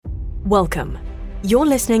Welcome. You're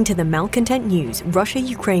listening to the Malcontent News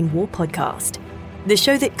Russia-Ukraine War podcast, the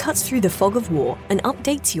show that cuts through the fog of war and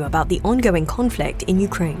updates you about the ongoing conflict in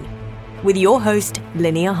Ukraine. With your host,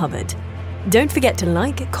 Linnea Hubbard. Don't forget to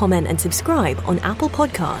like, comment, and subscribe on Apple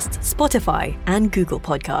Podcasts, Spotify, and Google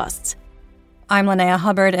Podcasts. I'm Linnea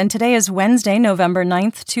Hubbard, and today is Wednesday, November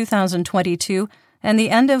 9th, 2022, and the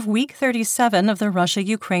end of week 37 of the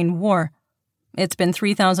Russia-Ukraine war. It's been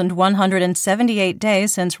 3,178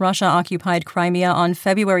 days since Russia occupied Crimea on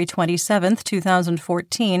February 27,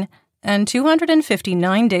 2014, and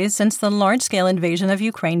 259 days since the large-scale invasion of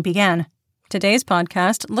Ukraine began. Today's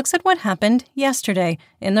podcast looks at what happened yesterday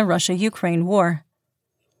in the Russia-Ukraine war.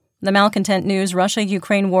 The Malcontent News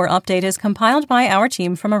Russia-Ukraine war update is compiled by our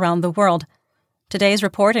team from around the world. Today's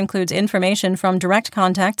report includes information from direct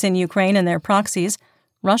contacts in Ukraine and their proxies,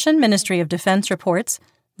 Russian Ministry of Defense reports,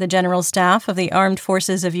 the General Staff of the Armed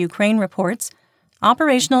Forces of Ukraine reports,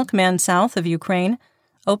 Operational Command South of Ukraine,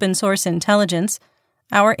 open source intelligence,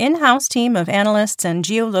 our in-house team of analysts and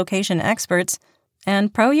geolocation experts,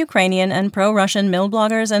 and pro-Ukrainian and pro-Russian mill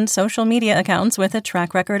bloggers and social media accounts with a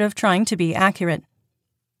track record of trying to be accurate.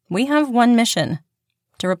 We have one mission: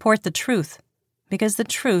 to report the truth, because the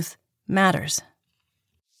truth matters.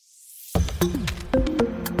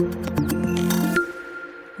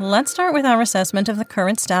 Let's start with our assessment of the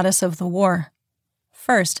current status of the war.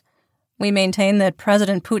 First, we maintain that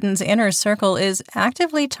President Putin's inner circle is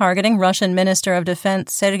actively targeting Russian Minister of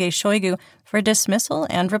Defense Sergei Shoigu for dismissal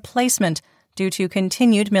and replacement due to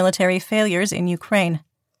continued military failures in Ukraine.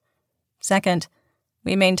 Second,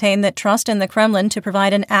 we maintain that trust in the Kremlin to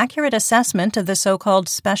provide an accurate assessment of the so-called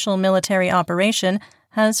special military operation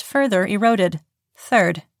has further eroded.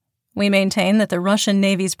 Third, we maintain that the Russian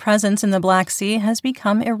Navy's presence in the Black Sea has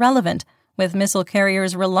become irrelevant, with missile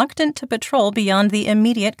carriers reluctant to patrol beyond the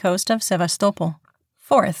immediate coast of Sevastopol.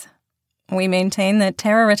 Fourth, we maintain that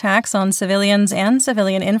terror attacks on civilians and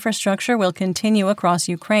civilian infrastructure will continue across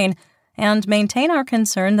Ukraine, and maintain our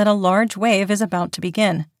concern that a large wave is about to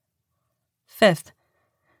begin. Fifth,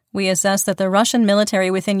 we assess that the Russian military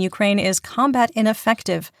within Ukraine is combat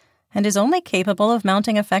ineffective and is only capable of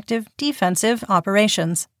mounting effective defensive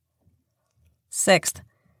operations. Sixth,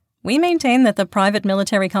 we maintain that the private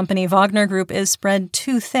military company Wagner Group is spread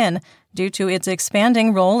too thin due to its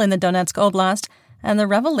expanding role in the Donetsk Oblast and the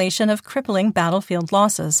revelation of crippling battlefield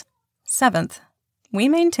losses. Seventh, we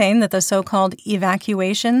maintain that the so-called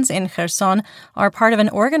evacuations in Kherson are part of an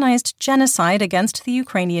organized genocide against the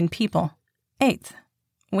Ukrainian people. Eighth,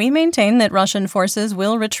 we maintain that Russian forces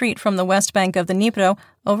will retreat from the west bank of the Dnipro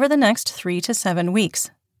over the next 3 to 7 weeks.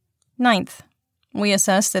 Ninth, we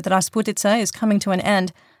assess that Rasputitsa is coming to an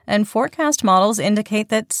end, and forecast models indicate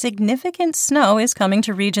that significant snow is coming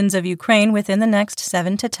to regions of Ukraine within the next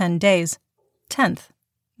 7 to 10 days. 10th,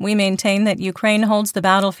 we maintain that Ukraine holds the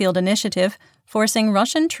battlefield initiative, forcing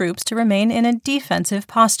Russian troops to remain in a defensive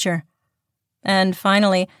posture. And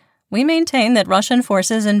finally, we maintain that Russian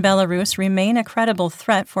forces in Belarus remain a credible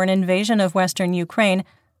threat for an invasion of western Ukraine,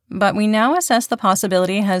 but we now assess the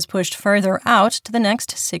possibility has pushed further out to the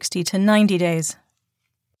next 60 to 90 days.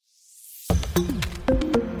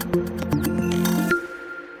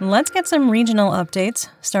 Let's get some regional updates,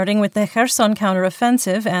 starting with the Kherson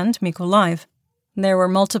counteroffensive and Mykolaiv. There were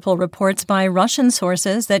multiple reports by Russian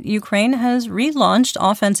sources that Ukraine has relaunched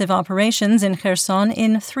offensive operations in Kherson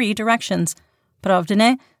in 3 directions: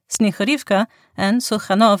 Pravdine, Snichurivka, and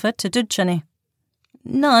Sukhanova to Dudchany.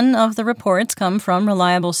 None of the reports come from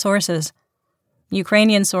reliable sources.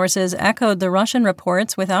 Ukrainian sources echoed the Russian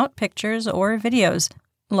reports without pictures or videos.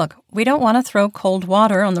 Look, we don't want to throw cold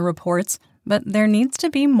water on the reports, but there needs to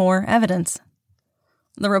be more evidence.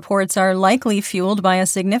 The reports are likely fueled by a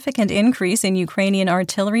significant increase in Ukrainian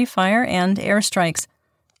artillery fire and airstrikes.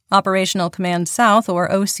 Operational Command South, or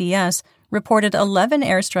OCS, reported 11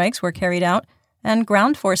 airstrikes were carried out, and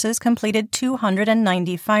ground forces completed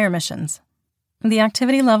 290 fire missions. The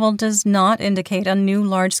activity level does not indicate a new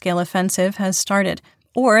large-scale offensive has started,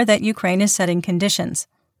 or that Ukraine is setting conditions.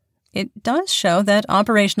 It does show that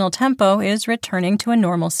operational tempo is returning to a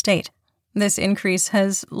normal state. This increase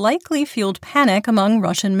has likely fueled panic among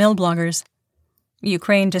Russian mill bloggers.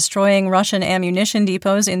 Ukraine destroying Russian ammunition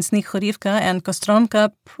depots in Snichurivka and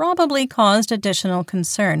Kostromka probably caused additional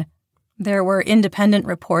concern. There were independent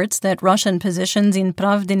reports that Russian positions in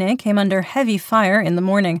Pravdine came under heavy fire in the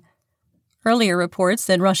morning. Earlier reports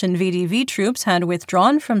that Russian VDV troops had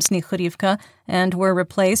withdrawn from Snichurivka and were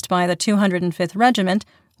replaced by the 205th Regiment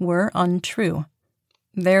were untrue.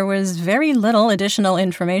 There was very little additional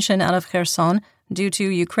information out of Kherson due to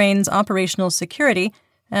Ukraine's operational security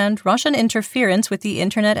and Russian interference with the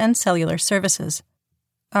internet and cellular services.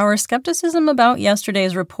 Our skepticism about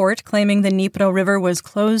yesterday's report claiming the Dnipro River was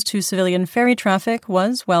closed to civilian ferry traffic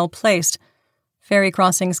was well placed. Ferry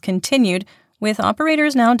crossings continued, with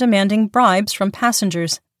operators now demanding bribes from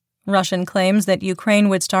passengers. Russian claims that Ukraine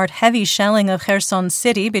would start heavy shelling of Kherson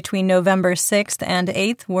city between November 6th and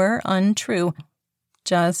 8th were untrue,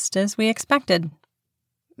 just as we expected.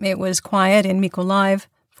 It was quiet in Mykolaiv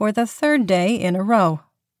for the third day in a row.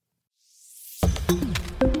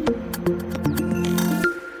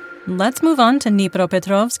 Let's move on to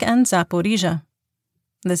Dnipropetrovsk and Zaporizhzhia.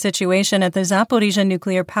 The situation at the Zaporizhzhia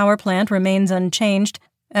nuclear power plant remains unchanged,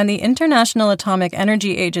 and the International Atomic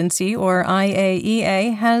Energy Agency, or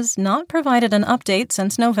IAEA, has not provided an update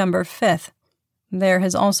since November 5th. There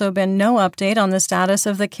has also been no update on the status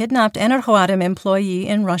of the kidnapped Energoatom employee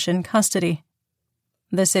in Russian custody.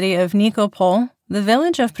 The city of Nikopol, the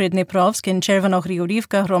village of Pridniprovsk in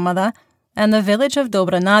Chervonohriurivka Hromada, and the village of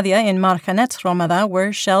Dobranadia in Marhanets Hromada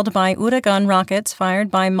were shelled by Uragan rockets fired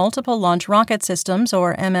by Multiple Launch Rocket Systems,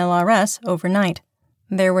 or MLRS, overnight.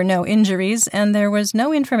 There were no injuries, and there was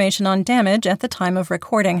no information on damage at the time of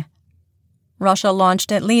recording. Russia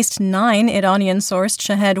launched at least 9 Iranian-sourced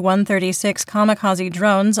Shahed-136 kamikaze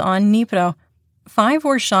drones on Dnipro. 5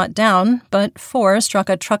 were shot down, but 4 struck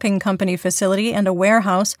a trucking company facility and a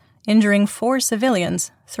warehouse, injuring 4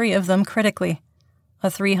 civilians, 3 of them critically. A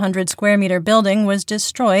 300-square-meter building was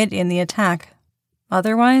destroyed in the attack.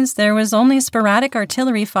 Otherwise, there was only sporadic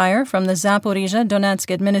artillery fire from the Zaporizhzhia-Donetsk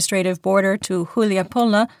administrative border to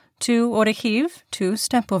Huliapolna, to Orekhiv, to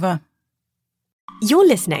Stepova. You're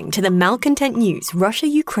listening to the Malcontent News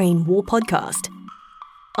Russia-Ukraine War Podcast.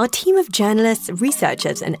 Our team of journalists,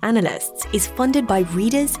 researchers, and analysts is funded by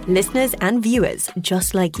readers, listeners, and viewers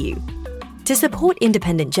just like you. To support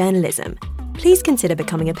independent journalism, please consider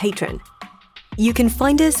becoming a patron. You can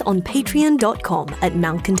find us on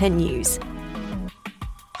patreon.com/Malcontent News.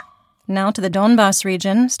 Now to the Donbas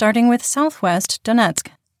region, starting with southwest Donetsk.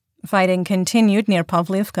 Fighting continued near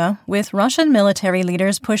Pavlivka, with Russian military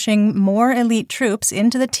leaders pushing more elite troops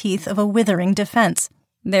into the teeth of a withering defense.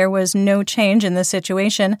 There was no change in the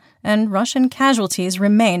situation, and Russian casualties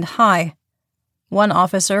remained high. One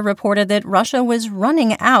officer reported that Russia was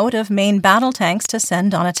running out of main battle tanks to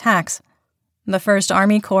send on attacks. The 1st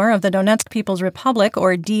Army Corps of the Donetsk People's Republic,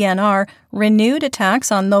 or DNR, renewed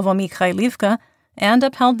attacks on Novomikhailivka and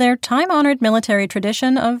upheld their time-honored military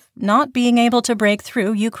tradition of not being able to break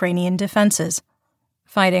through Ukrainian defenses.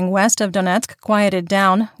 Fighting west of Donetsk quieted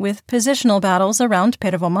down, with positional battles around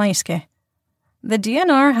Pervomayske. The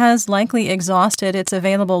DNR has likely exhausted its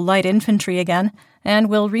available light infantry again and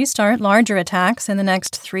will restart larger attacks in the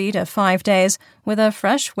next 3 to 5 days with a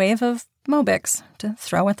fresh wave of Mobics to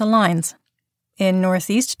throw at the lines. In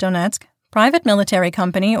northeast Donetsk, private military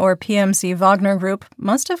company, or PMC Wagner Group,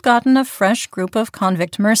 must have gotten a fresh group of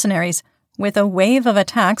convict mercenaries, with a wave of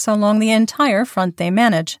attacks along the entire front they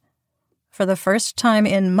manage. For the first time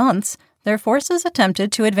in months, their forces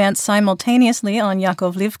attempted to advance simultaneously on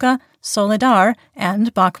Yakovlivka, Soledar,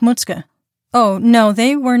 and Bakhmutsk. Oh, no,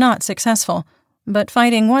 they were not successful, but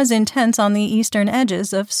fighting was intense on the eastern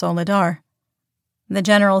edges of Soledar. The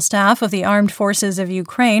General Staff of the Armed Forces of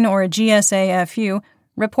Ukraine, or GSAFU,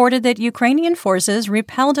 reported that Ukrainian forces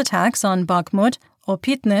repelled attacks on Bakhmut,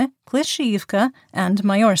 Opitne, Klishchiivka, and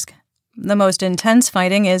Mayorsk. The most intense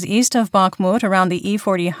fighting is east of Bakhmut around the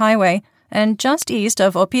E40 highway and just east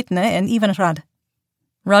of Opitne and Ivanrad.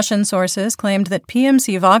 Russian sources claimed that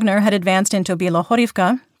PMC Wagner had advanced into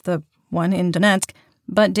Bilohorivka, the one in Donetsk,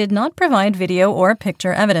 but did not provide video or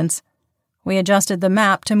picture evidence. We adjusted the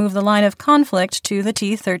map to move the line of conflict to the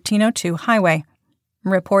T-1302 highway.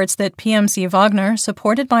 Reports that PMC Wagner,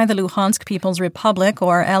 supported by the Luhansk People's Republic,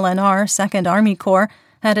 or LNR, 2nd Army Corps,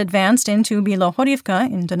 had advanced into Bilohorivka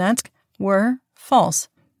in Donetsk were false.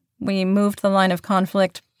 We moved the line of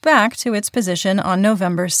conflict back to its position on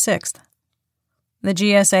November 6th. The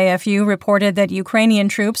GSAFU reported that Ukrainian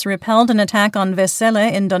troops repelled an attack on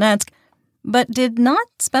Vesele in Donetsk, but did not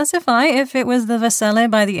specify if it was the Vesele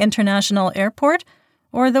by the international airport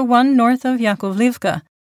or the one north of Yakovlivka,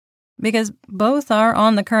 because both are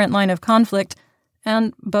on the current line of conflict,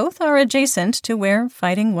 and both are adjacent to where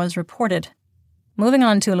fighting was reported. Moving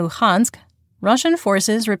on to Luhansk, Russian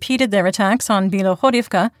forces repeated their attacks on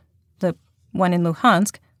Bilohorivka, the one in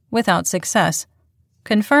Luhansk, without success,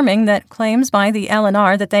 confirming that claims by the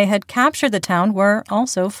LNR that they had captured the town were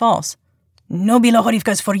also false. No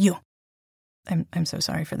Bilohorivkas for you. I'm so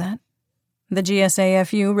sorry for that. The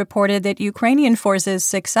GSAFU reported that Ukrainian forces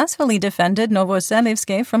successfully defended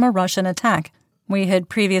Novoselivske from a Russian attack. We had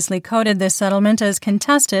previously coded this settlement as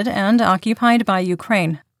contested and occupied by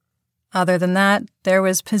Ukraine. Other than that, there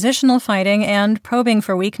was positional fighting and probing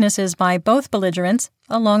for weaknesses by both belligerents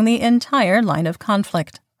along the entire line of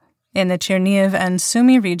conflict. In the Chernihiv and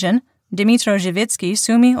Sumy region, Dmytro Zhivitsky,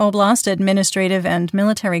 Sumy Oblast administrative and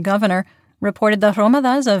military governor, reported the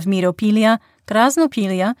hromadas of Miropilia,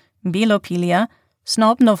 Krasnopilia, Bilopilia,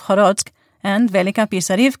 Snop-Novhorodsk, and Velika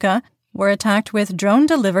Pisarivka were attacked with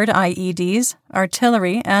drone-delivered IEDs,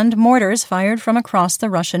 artillery, and mortars fired from across the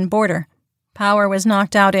Russian border. Power was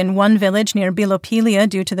knocked out in one village near Bilopilia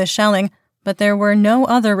due to the shelling, but there were no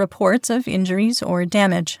other reports of injuries or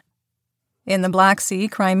damage. In the Black Sea,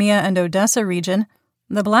 Crimea, and Odessa region,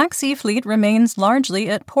 the Black Sea Fleet remains largely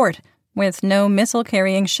at port, with no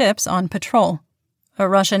missile-carrying ships on patrol. A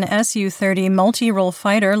Russian Su-30 multi-role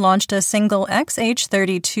fighter launched a single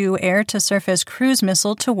Xh-32 air-to-surface cruise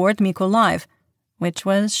missile toward Mykolaiv, which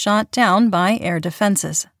was shot down by air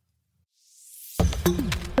defenses.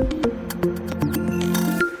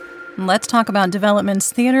 Let's talk about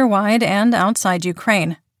developments theater-wide and outside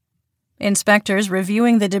Ukraine. Inspectors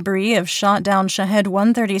reviewing the debris of shot-down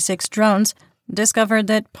Shahed-136 drones discovered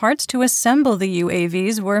that parts to assemble the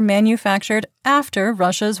UAVs were manufactured after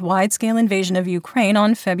Russia's wide-scale invasion of Ukraine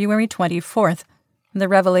on February 24th. The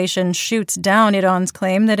revelation shoots down Iran's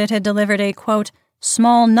claim that it had delivered a, quote,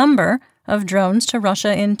 small number of drones to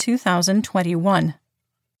Russia in 2021.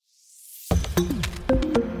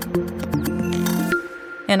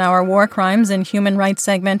 In our War Crimes and Human Rights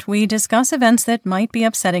segment, we discuss events that might be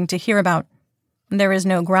upsetting to hear about. There is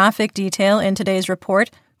no graphic detail in today's report,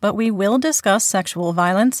 but we will discuss sexual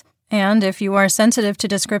violence, and if you are sensitive to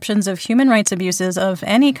descriptions of human rights abuses of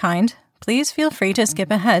any kind, please feel free to skip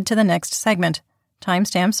ahead to the next segment.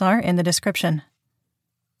 Timestamps are in the description.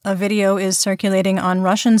 A video is circulating on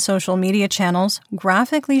Russian social media channels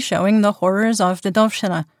graphically showing the horrors of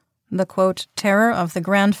Dedovshchina, the, quote, terror of the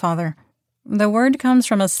grandfather. The word comes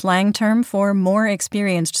from a slang term for more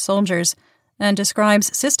experienced soldiers and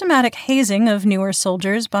describes systematic hazing of newer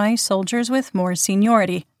soldiers by soldiers with more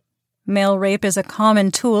seniority. Male rape is a common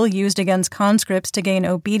tool used against conscripts to gain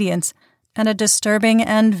obedience, and a disturbing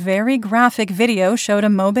and very graphic video showed a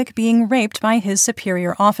Mobik being raped by his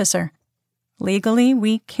superior officer. Legally,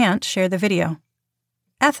 we can't share the video.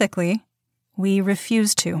 Ethically, we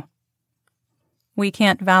refuse to. We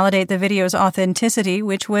can't validate the video's authenticity,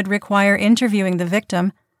 which would require interviewing the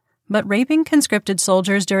victim, but raping conscripted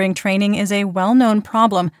soldiers during training is a well-known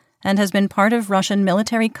problem and has been part of Russian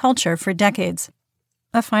military culture for decades.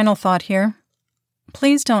 A final thought here.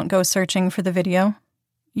 Please don't go searching for the video.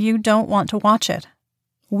 You don't want to watch it.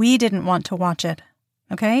 We didn't want to watch it.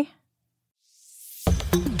 Okay?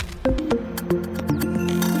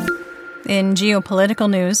 In geopolitical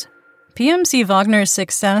news, PMC Wagner's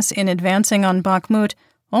success in advancing on Bakhmut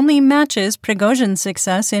only matches Prigozhin's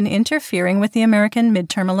success in interfering with the American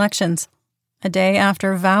midterm elections. A day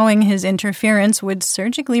after vowing his interference would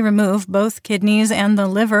surgically remove both kidneys and the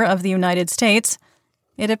liver of the United States,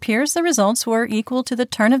 it appears the results were equal to the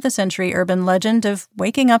turn-of-the-century urban legend of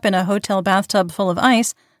waking up in a hotel bathtub full of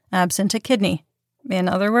ice, absent a kidney. In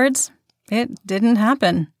other words, it didn't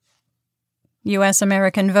happen.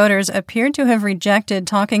 U.S.-American voters appeared to have rejected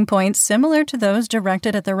talking points similar to those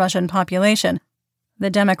directed at the Russian population.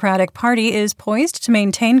 The Democratic Party is poised to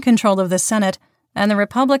maintain control of the Senate, and the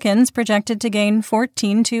Republicans projected to gain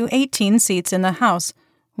 14 to 18 seats in the House,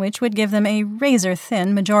 which would give them a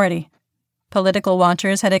razor-thin majority. Political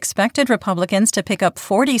watchers had expected Republicans to pick up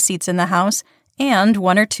 40 seats in the House and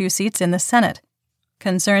 1 or 2 seats in the Senate.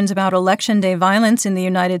 Concerns about Election Day violence in the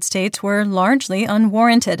United States were largely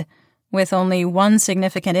unwarranted, with only one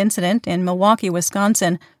significant incident in Milwaukee,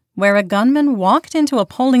 Wisconsin, where a gunman walked into a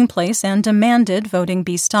polling place and demanded voting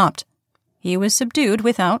be stopped. He was subdued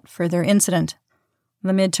without further incident.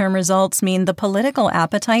 The midterm results mean the political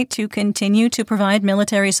appetite to continue to provide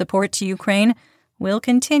military support to Ukraine will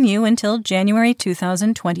continue until January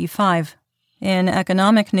 2025. In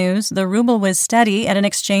economic news, the ruble was steady at an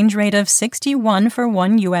exchange rate of 61 for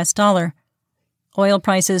 $1 US. Oil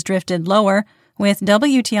prices drifted lower, with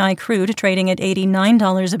WTI crude trading at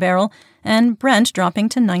 $89 a barrel and Brent dropping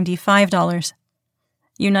to $95.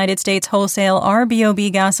 United States wholesale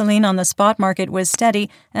RBOB gasoline on the spot market was steady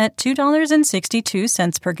at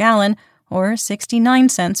 $2.62 per gallon, or 69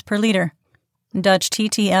 cents per liter. Dutch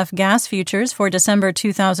TTF gas futures for December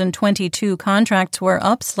 2022 contracts were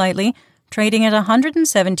up slightly, trading at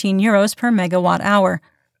 €117 per megawatt-hour.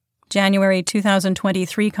 January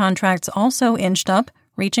 2023 contracts also inched up,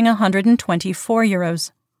 reaching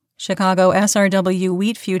 €124. Chicago SRW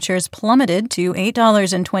wheat futures plummeted to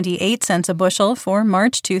 $8.28 a bushel for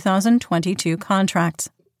March 2022 contracts.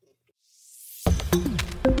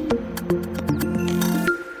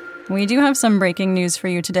 We do have some breaking news for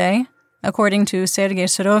you today. According to Sergei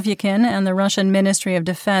Surovikin and the Russian Ministry of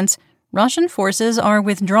Defense, Russian forces are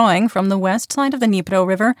withdrawing from the west side of the Dnipro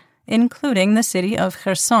River, including the city of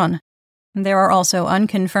Kherson. There are also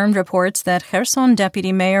unconfirmed reports that Kherson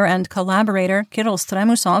deputy mayor and collaborator Kirill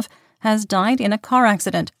Stremusov has died in a car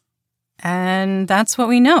accident. And that's what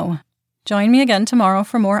we know. Join me again tomorrow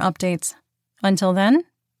for more updates. Until then,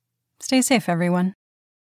 stay safe, everyone.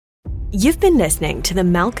 You've been listening to the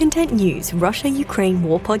Malcontent News Russia-Ukraine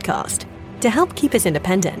War podcast. To help keep us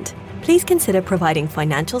independent, please consider providing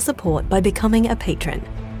financial support by becoming a patron.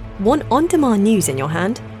 Want on-demand news in your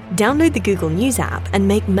hand? Download the Google News app and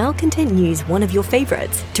make Malcontent News one of your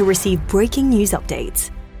favorites to receive breaking news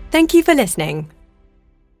updates. Thank you for listening.